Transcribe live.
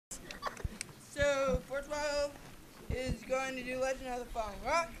So 412 is going to do Legend of the Falling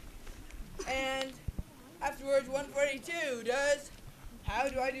Rock, and afterwards 142 does How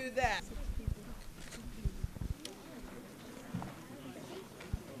Do I Do That?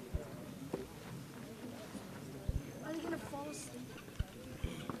 Are they gonna fall asleep?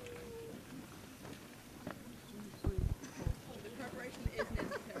 Preparation is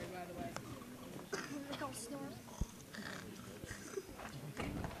necessary, by the way. Like all snores.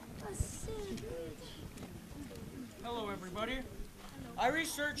 A sandwich. Hello, everybody. I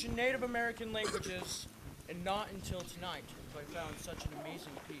research in Native American languages, and not until tonight have I found such an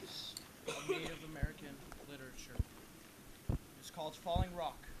amazing piece of Native American literature. It's called Falling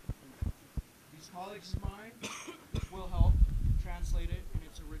Rock. These colleagues of mine will help translate it in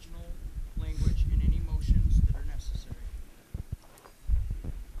its original language in any motions that are necessary.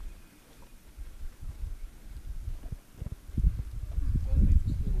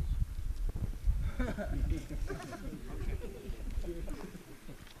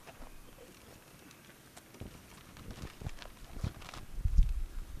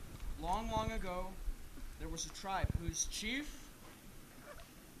 Long ago, there was a tribe whose chief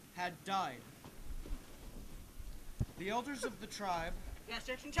had died. The elders of the tribe Yes,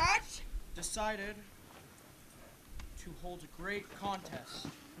 Church in charge? decided to hold a great contest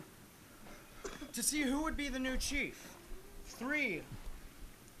to see who would be the new chief. 3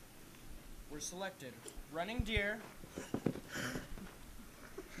 were selected: Running Deer,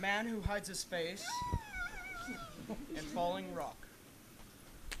 Man Who Hides His Face, and Falling Rock.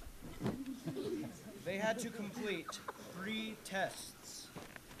 They had to complete 3 tests.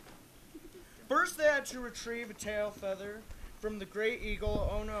 First, they had to retrieve a tail feather from the great eagle,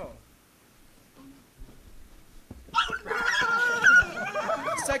 oh no.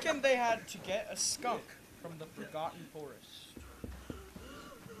 Second, they had to get a skunk from the forgotten forest.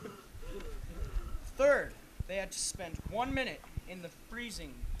 Third, they had to spend 1 minute in the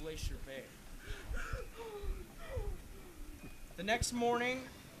freezing Glacier Bay. The next morning,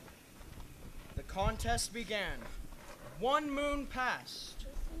 the contest began. 1 moon passed.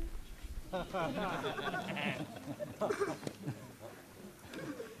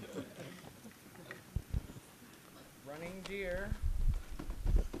 Running Deer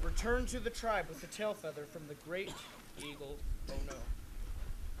returned to the tribe with a tail feather from the great eagle, oh no.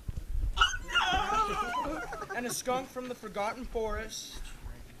 And a skunk from the forgotten forest,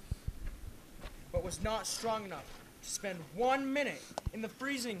 but was not strong enough to spend 1 minute in the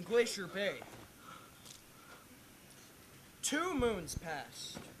freezing Glacier Bay. 2 moons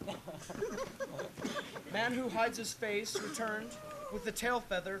passed. Man Who Hides His Face returned with the tail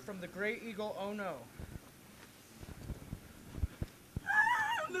feather from the great eagle, oh no.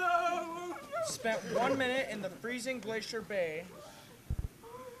 No! Spent 1 minute in the freezing Glacier Bay,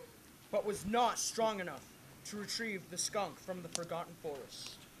 but was not strong enough to retrieve the skunk from the forgotten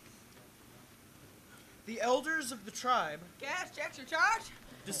forest. The elders of the tribe Gas checks are charged?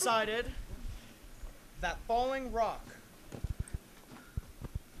 decided that Falling Rock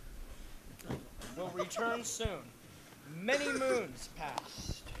will return soon. Many moons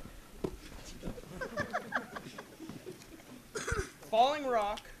passed. Falling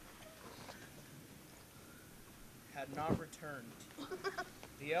Rock had not returned.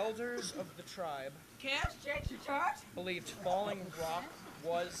 The elders of the tribe Gas checks are charged? believed Falling Rock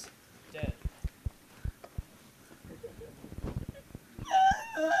was dead.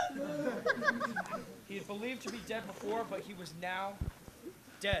 He had believed to be dead before, but he was now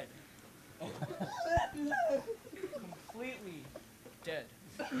dead. Completely dead.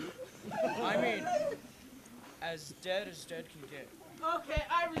 I mean, as dead can get. Okay,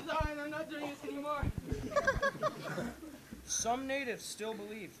 I resign. I'm not doing this anymore. Some natives still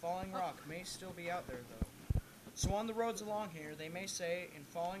believe Falling Rock may still be out there, though. So on the roads along here, they may say, in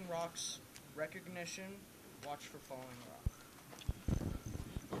Falling Rock's recognition, watch for Falling Rock.